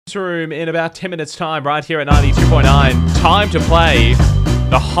room in about 10 minutes time right here at 92.9. Time to play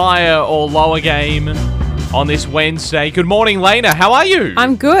the higher or lower game on this Wednesday. Good morning, Lena. How are you?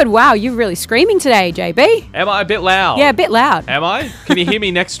 I'm good. Wow, you're really screaming today, JB. Am I a bit loud? Yeah, a bit loud. Am I? Can you hear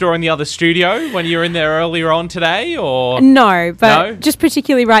me next door in the other studio when you were in there earlier on today, or? No, but just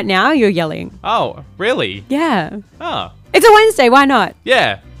particularly right now, you're yelling. Oh, really? Yeah. Oh. It's a Wednesday, why not?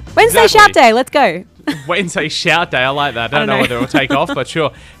 Yeah. Wednesday Shout Day, let's go. Wednesday Shout Day, I like that. I don't know whether it'll take off, but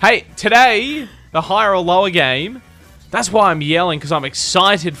sure. Hey, today, the higher or lower game, that's why I'm yelling, because I'm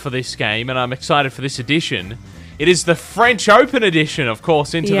excited for this game, and I'm excited for this edition. It is the French Open edition, of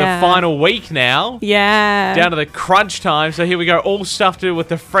course, into the final week now. Yeah. Down to the crunch time, so here we go, all stuff to do with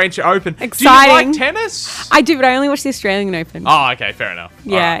the French Open. Exciting. Do you like tennis? I do, but I only watch the Australian Open. Oh, okay, fair enough.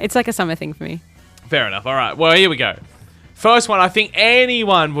 Yeah, it's like a summer thing for me. Fair enough, all right. Well, here we go. First one, I think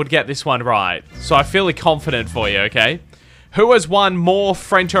anyone would get this one right, so I feel confident for you, okay? Who has won more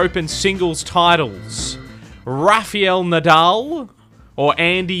French Open singles titles? Rafael Nadal or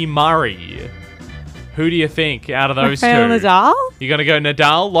Andy Murray? Who do you think out of those Rafael two? Nadal? You're going to go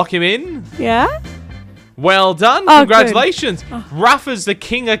Nadal, lock him in? Yeah. Well done. Oh, congratulations. Rafa's the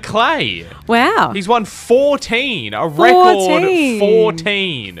king of clay. Wow. He's won 14, a record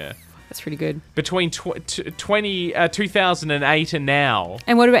 14. That's pretty good. Between 2008 and now.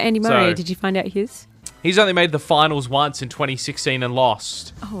 And what about Andy Murray? So, did you find out his? He's only made the finals once in 2016 and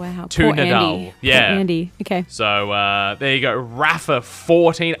lost. Oh, wow. To Poor Nadal. Andy. Yeah. Poor Andy. Okay. So, there you go. Rafa,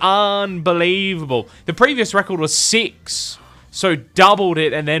 14. Unbelievable. The previous record was 6. So, doubled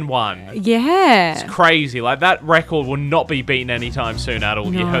it and then won. Yeah. It's crazy. Like, that record will not be beaten anytime soon at all.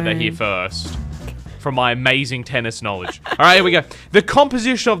 No. You heard that here first. From my amazing tennis knowledge. All right, here we go. The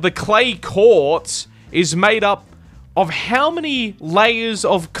composition of the clay courts is made up of how many layers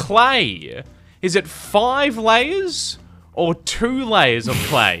of clay? Is it 5 layers or 2 layers of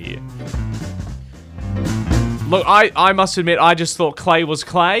clay? Look, I must admit, I just thought clay was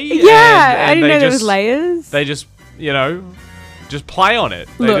clay. Yeah, I didn't know there was layers. They just, just play on it.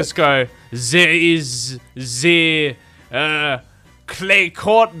 They just go, there is the clay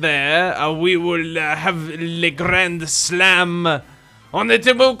court there. We will have Le Grand Slam on it.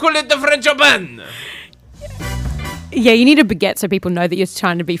 We'll call it the French Open. Yeah, you need a baguette so people know that you're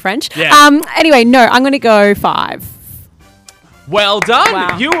trying to be French. Yeah. Anyway, no, I'm going to go 5. Well done.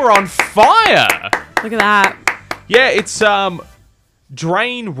 Wow. You were on fire. Look at that. Yeah, it's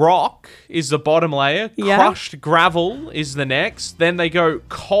drain rock is the bottom layer. Yeah. Crushed gravel is the next. Then they go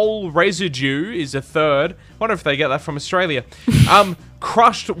coal residue is the third. Wonder if they get that from Australia.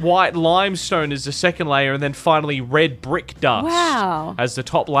 Crushed white limestone is the second layer, and then finally red brick dust as the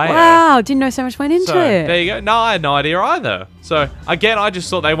top layer. Wow, didn't know so much went into it. There you go. No, I had no idea either. So, again, I just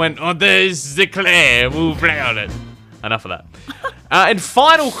thought they went, oh, there's the clay. We'll play on it. Enough of that. And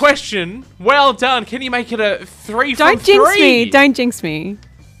final question. Well done. Can you make it a 3 from 3? Don't jinx me. Don't jinx me.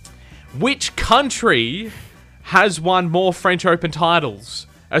 Which country has won more French Open titles?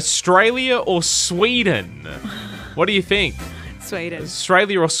 Australia or Sweden? What do you think? Sweden.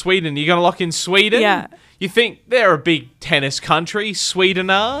 Australia or Sweden? You're going to lock in Sweden? Yeah. You think they're a big tennis country? Sweden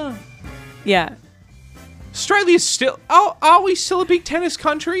are? Yeah. Australia's still... Oh, are we still a big tennis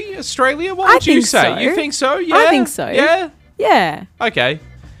country? Australia? What would you say? So. You think so? Yeah? I think so. Yeah? Yeah. Okay.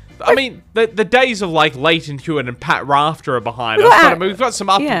 I mean, the days of like Leighton Hewitt and Pat Rafter are behind us, but we've got some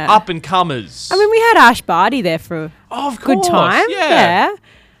up and comers. I mean, we had Ash Barty there for a good time. Yeah.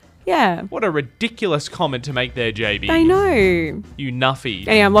 Yeah. What a ridiculous comment to make there, JB. I know. You nuffy.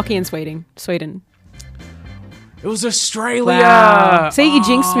 Anyway, I'm locking in Sweden. It was Australia. Wow. See, you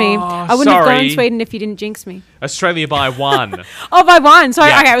jinxed me. I wouldn't have gone Sweden if you didn't jinx me. Australia by 1. Oh, by 1.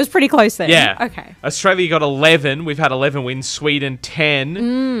 Sorry. Yeah. Okay, it was pretty close then. Yeah. Okay. Australia got 11. We've had 11 wins. Sweden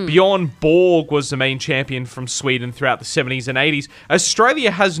 10. Bjorn Borg was the main champion from Sweden throughout the 70s and 80s.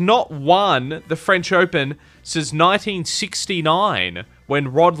 Australia has not won the French Open since 1969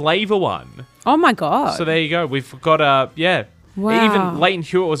 when Rod Laver won. Oh my God. So there you go. We've got Wow. Even Leighton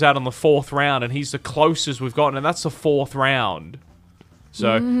Hewitt was out on the 4th round, and he's the closest we've gotten, and that's the 4th round.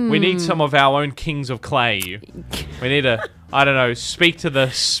 So we need some of our own kings of clay. We need to, I don't know, speak to the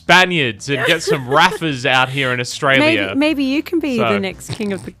Spaniards and get some Rafas out here in Australia. Maybe you can be the next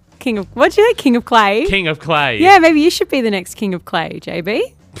king of what'd you say? King of clay? King of clay. Yeah, maybe you should be the next king of clay,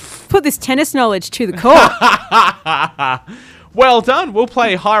 JB. Put this tennis knowledge to the court. Well done. We'll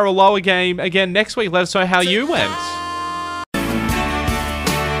play higher or lower game again next week. Let us know how you went.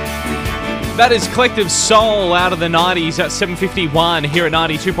 That is Collective Soul out of the 90s at 7:51 here at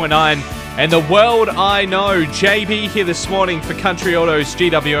 92.9. And the world I know. JB here this morning for Country Autos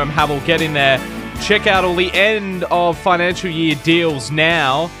GWM Havel. Get in there. Check out all the end of financial year deals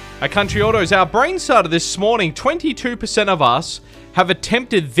now at Country Autos. Our brain started this morning. 22% of us have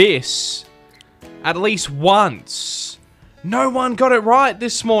attempted this at least once. No one got it right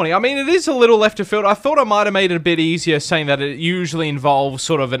this morning. I mean, it is a little left of field. I thought I might have made it a bit easier saying that it usually involves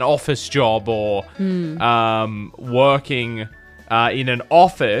sort of an office job or working in an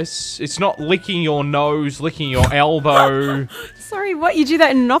office. It's not licking your nose, licking your elbow. Sorry, what? You do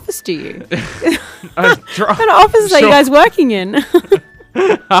that in an office, do you? What kind of office are you guys working in?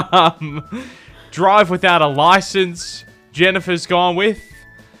 Drive without a license, Jennifer's gone with.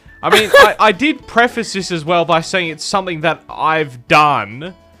 I mean, I did preface this as well by saying it's something that I've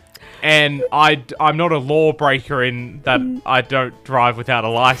done, and I'm not a lawbreaker in that I don't drive without a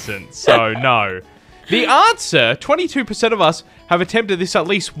license, so no. The answer, 22% of us have attempted this at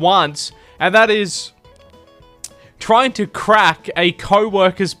least once, and that is trying to crack a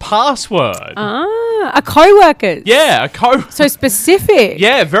co-worker's password. A co-worker's? Yeah, So specific.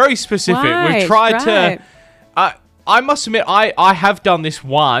 Yeah, very specific. Right, We've tried to... I must admit, I have done this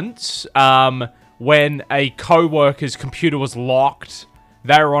once when a co-worker's computer was locked.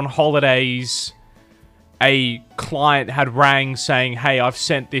 They were on holidays. A client had rang saying, hey, I've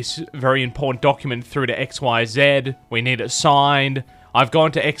sent this very important document through to XYZ. We need it signed. I've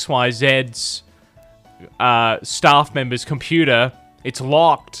gone to XYZ's staff member's computer. It's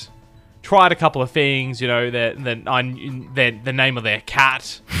locked. Tried a couple of things, you know, the name of their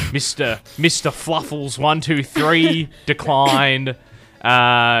cat, Mr. Fluffles 123 declined. You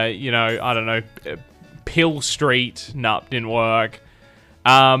know, I don't know, Pill Street, no, didn't work.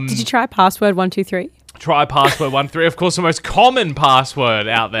 Did you try password 123? Try password 123, of course, the most common password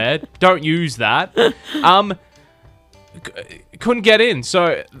out there. Don't use that. Couldn't get in,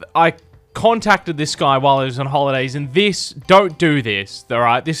 so I contacted this guy while I was on holidays, and don't do this,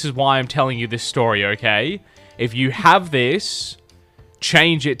 alright? This is why I'm telling you this story, okay? If you have this,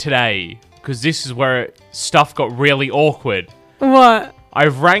 change it today, because this is where stuff got really awkward. What?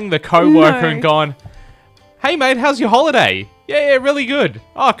 I've rang the co-worker and gone, hey mate, how's your holiday? Yeah, really good.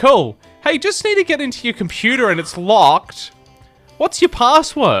 Oh, cool. Hey, just need to get into your computer and it's locked. What's your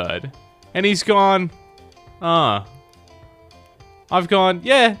password? And he's gone, I've gone,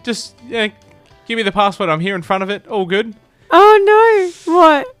 yeah, give me the password. I'm here in front of it. All good. Oh, no.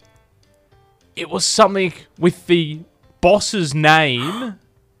 What? It was something with the boss's name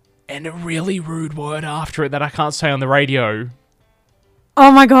and a really rude word after it that I can't say on the radio.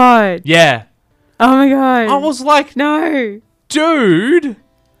 Oh, my God. Yeah. Oh, my God. I was like, no. Dude,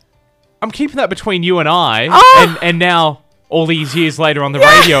 I'm keeping that between you and I. Oh. And now, all these years later on the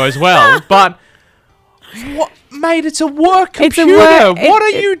radio as well. But... what, mate? It's a work computer. What are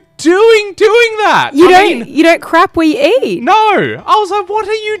you doing that? You don't crap where you eat. No, I was like, what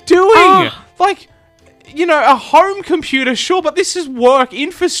are you doing? Like, you know, a home computer, sure, but this is work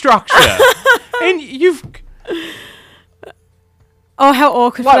infrastructure, and you've. Oh, how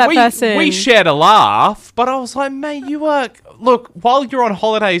awkward for that person. We shared a laugh, but I was like, mate, you are. Look, while you're on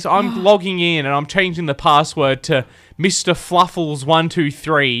holidays, I'm logging in and I'm changing the password to Mr. Fluffles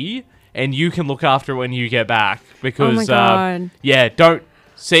 123. And you can look after it when you get back. Because, oh my God. Yeah, don't...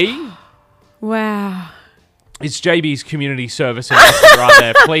 See? Wow. It's JB's community service investment right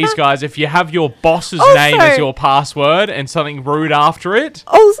there. Please, guys, if you have your boss's name as your password and something rude after it...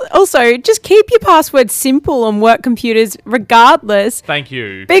 Also, just keep your password simple on work computers regardless. Thank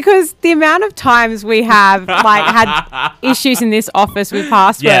you. Because the amount of times we have had issues in this office with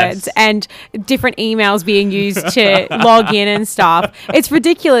passwords and different emails being used to log in and stuff, it's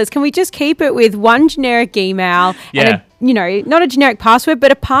ridiculous. Can we just keep it with one generic email and not a generic password,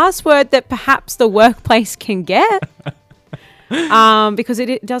 but a password that perhaps the workplace can get? Because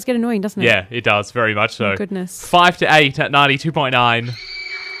it does get annoying, doesn't it? Yeah, it does. Very much so. Oh, goodness. 5 to 8 at 92.9.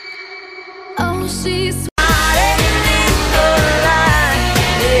 Oh, she's smiling in the light.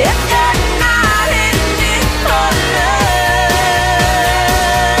 If you're not in it for love,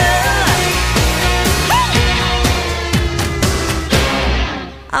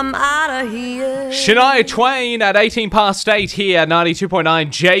 I'm out of here. Shania Twain at 18 past 8 here, 92.9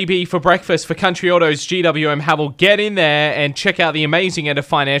 JB for breakfast for Country Autos GWM Havel. Get in there and check out the amazing end of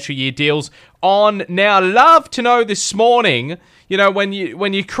financial year deals on now. Love to know this morning, you know, when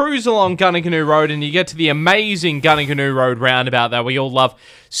you cruise along Gunnaganoo Road and you get to the amazing Gunnaganoo Road roundabout that we all love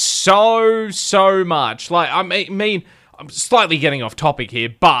so much. Like, I mean, I'm slightly getting off topic here,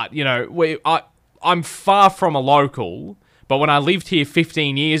 but, you know, I'm far from a local. But when I lived here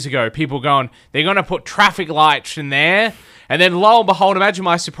 15 years ago, people going, they're going to put traffic lights in there. And then lo and behold, imagine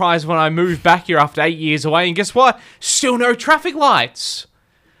my surprise when I moved back here after 8 years away. And guess what? Still no traffic lights.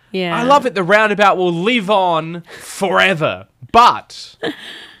 Yeah. I love it. The roundabout will live on forever. But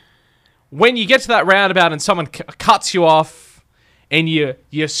when you get to that roundabout and someone cuts you off and you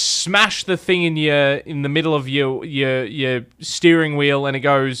smash the thing in the middle of your steering wheel and it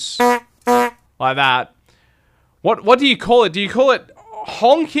goes like that, what do you call it? Do you call it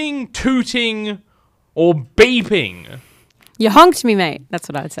honking, tooting, or beeping? You honked me, mate. That's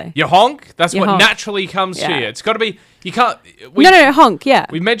what I would say. You honk? That's what honk. naturally comes to Yeah. you. It's got to be... You can't... No, honk, yeah.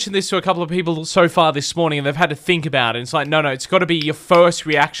 We mentioned this to a couple of people so far this morning, and they've had to think about it. It's like, no, it's got to be your first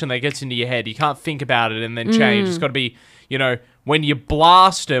reaction that gets into your head. You can't think about it and then change. It's got to be, when you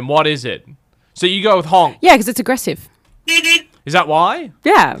blast them, what is it? So you go with honk. Yeah, because it's aggressive. Is that why?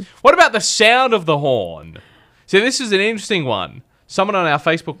 Yeah. What about the sound of the horn? So this is an interesting one. Someone on our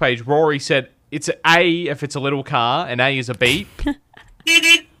Facebook page, Rory, said it's A if it's a little car, and A is a beep.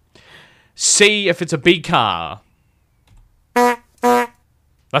 C if it's a big car.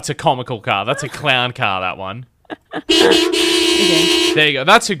 That's a comical car. That's a clown car, that one. Okay. There you go.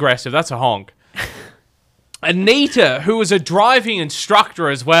 That's aggressive. That's a honk. Anita, who was a driving instructor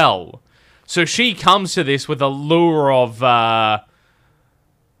as well. So she comes to this with a lure of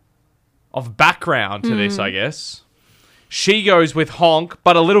background to this, I guess. She goes with honk,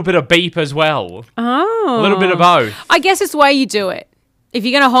 but a little bit of beep as well. Oh. A little bit of both. I guess it's the way you do it. If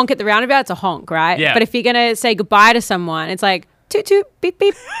you're going to honk at the roundabout, it's a honk, right? Yeah. But if you're going to say goodbye to someone, it's like toot toot, beep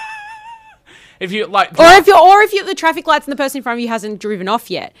beep. If you like, Or if you're at the traffic lights and the person in front of you hasn't driven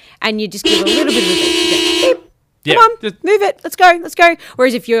off yet, and you just give a little bit of a beep. Beep. Yeah. Come on, move it. Let's go.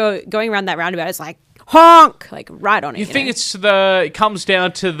 Whereas if you're going around that roundabout, it's like honk, like right on it. You think it comes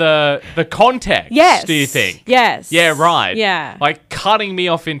down to the context? Yes. Do you think? Yes. Yeah, right. Yeah. Like cutting me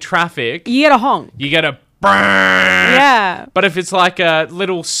off in traffic. You get a honk. You get a. Yeah. But if it's like a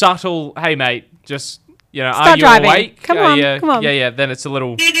little subtle, hey mate, just Start are you driving. awake? Come on. Yeah. Then it's a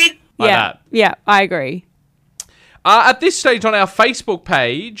little like that. Yeah, I agree. At this stage on our Facebook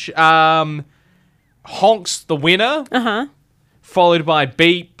page, honk's the winner, followed by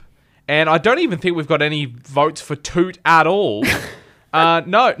beep, and I don't even think we've got any votes for toot at all.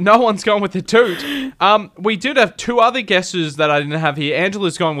 No one's gone with the toot. We did have two other guesses that I didn't have here.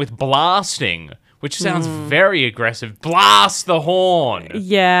 Angela's gone with blasting, which sounds very aggressive. Blast the horn.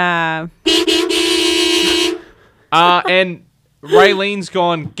 Yeah. And Raylene's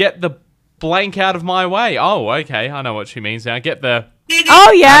gone, get the blank out of my way. Oh, okay. I know what she means now. Get the...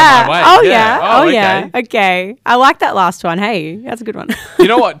 Oh, yeah. Out of my way. Oh, Yeah. yeah. Oh, Oh, yeah. Okay. I like that last one. Hey, that's a good one. You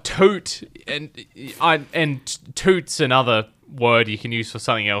know what? Toot and toot's another word you can use for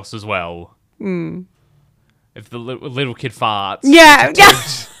something else as well. If the little kid farts. Yeah.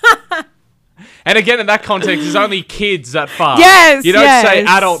 And again, in that context, it's only kids that fart. Yes, You don't yes. say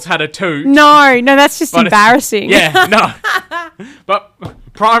adults had a toot. No, that's just But embarrassing. Yeah, no. But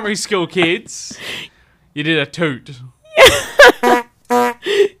primary school kids, you did a toot.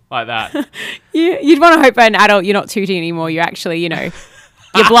 Like that. You'd want to hope by an adult you're not tooting anymore. You're actually, you're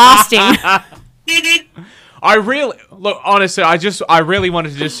blasting. Honestly, I really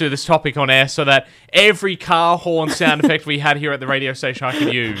wanted to just do this topic on air so that every car horn sound effect we had here at the radio station I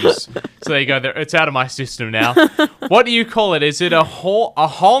could use. So there you go. It's out of my system now. What do you call it? Is it a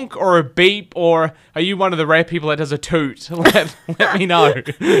honk or a beep, or are you one of the rare people that does a toot? Let me know.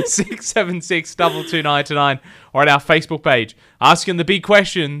 676-22929 or at our Facebook page. Asking the big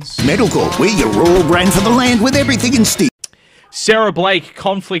questions. Medical, we're your rural brand for the land with everything in steel. Sarah Blake,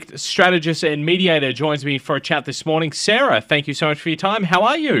 conflict strategist and mediator, joins me for a chat this morning. Sarah, thank you so much for your time. How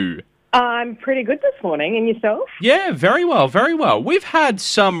are you? I'm pretty good this morning. And yourself? Yeah, very well, very well. We've had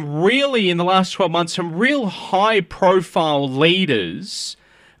in the last 12 months, some real high-profile leaders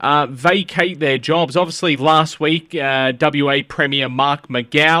vacate their jobs. Obviously, last week, WA Premier Mark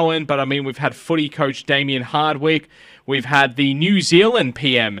McGowan, but we've had footy coach Damien Hardwick. We've had the New Zealand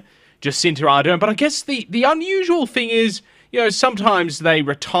PM, Jacinta Ardern. But I guess the unusual thing is, sometimes they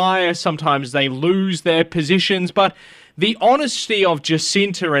retire, sometimes they lose their positions, but the honesty of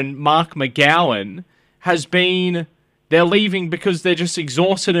Jacinta and Mark McGowan has been they're leaving because they're just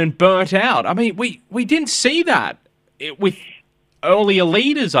exhausted and burnt out. We didn't see that with earlier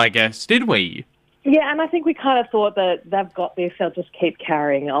leaders, I guess, did we? Yeah, and I think we kind of thought that they've got this, they'll just keep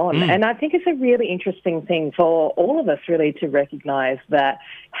carrying on. And I think it's a really interesting thing for all of us really to recognise that,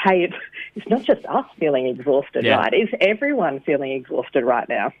 hey, it's not just us feeling exhausted, right? It's everyone feeling exhausted right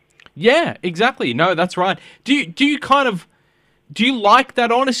now. Yeah, exactly. No, that's right. Do you like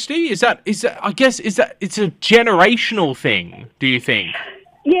that honesty? Is that it's a generational thing, do you think?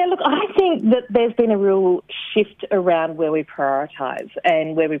 Yeah, look, I think that there's been a real shift around where we prioritise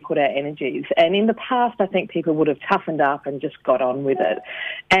and where we put our energies. And in the past, I think people would have toughened up and just got on with it.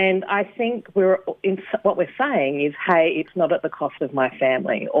 And I think what we're saying is, hey, it's not at the cost of my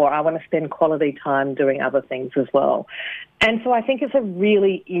family, or I want to spend quality time doing other things as well. And so I think it's a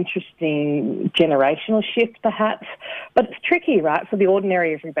really interesting generational shift, perhaps. But it's tricky, right, for the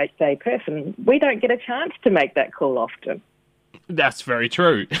ordinary everyday person. We don't get a chance to make that call often. That's very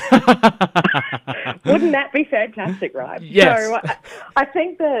true. Wouldn't that be fantastic, right? Yes. So I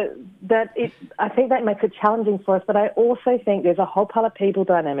think that makes it challenging for us, but I also think there's a whole pile of people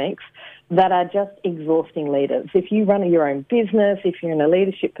dynamics that are just exhausting leaders. If you run your own business, if you're in a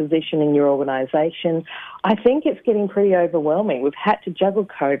leadership position in your organisation, I think it's getting pretty overwhelming. We've had to juggle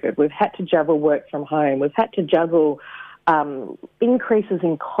COVID. We've had to juggle work from home. We've had to juggle increases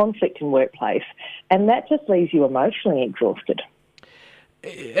in conflict in workplace, and that just leaves you emotionally exhausted.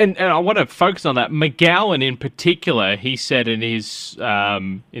 And I want to focus on that. McGowan, in particular, he said in his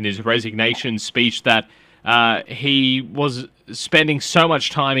resignation speech that he was spending so much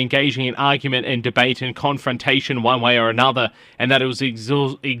time engaging in argument and debate and confrontation one way or another, and that it was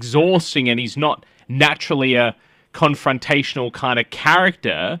exhausting, and he's not naturally a confrontational kind of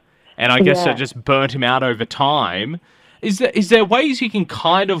character, and I guess it just burnt him out over time. Is there ways you can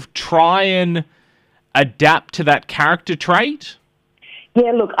kind of try and adapt to that character trait?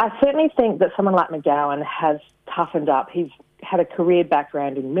 Yeah, look, I certainly think that someone like McGowan has toughened up. He's had a career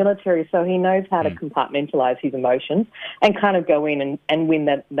background in the military, so he knows how to compartmentalise his emotions and kind of go in and win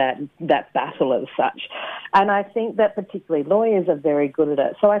that battle as such. And I think that particularly lawyers are very good at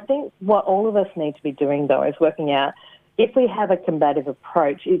it. So I think what all of us need to be doing, though, is working out if we have a combative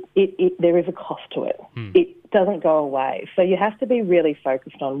approach, there is a cost to it. It doesn't go away. So you have to be really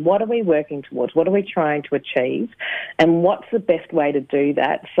focused on what are we working towards, what are we trying to achieve, and what's the best way to do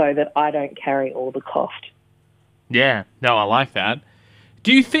that so that I don't carry all the cost. Yeah, no, I like that.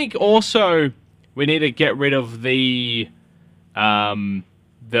 Do you think also we need to get rid of the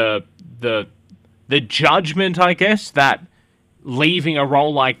judgment, I guess, that leaving a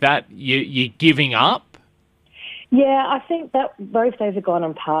role like that you're giving up? Yeah, I think that those days are gone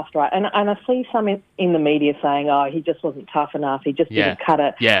and past, right? And I see some in the media saying, oh, he just wasn't tough enough, he just didn't cut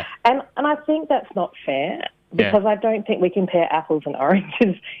it. Yeah. And I think that's not fair, because I don't think we compare apples and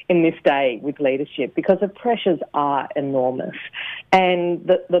oranges in this day with leadership, because the pressures are enormous. And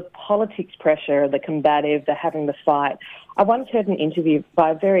the politics pressure, the combative, the having the fight. I once heard an interview by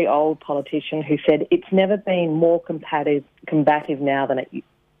a very old politician who said it's never been more combative now than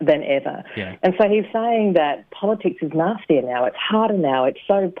ever. Yeah. And so he's saying that politics is nastier now, it's harder now, it's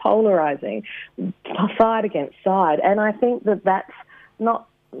so polarising, side against side. And I think that that's not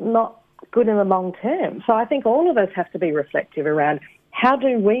good in the long term. So I think all of us have to be reflective around how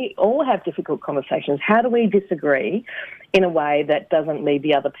do we all have difficult conversations? How do we disagree in a way that doesn't leave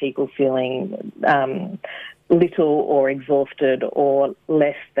the other people feeling little or exhausted or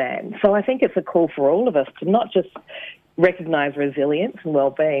less than? So I think it's a call for all of us to not just recognise resilience and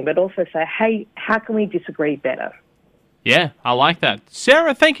well-being, but also say, hey, how can we disagree better? Yeah, I like that.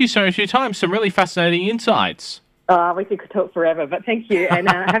 Sarah, thank you so much for your time. Some really fascinating insights. We could talk forever, but thank you, and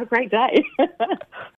have a great day.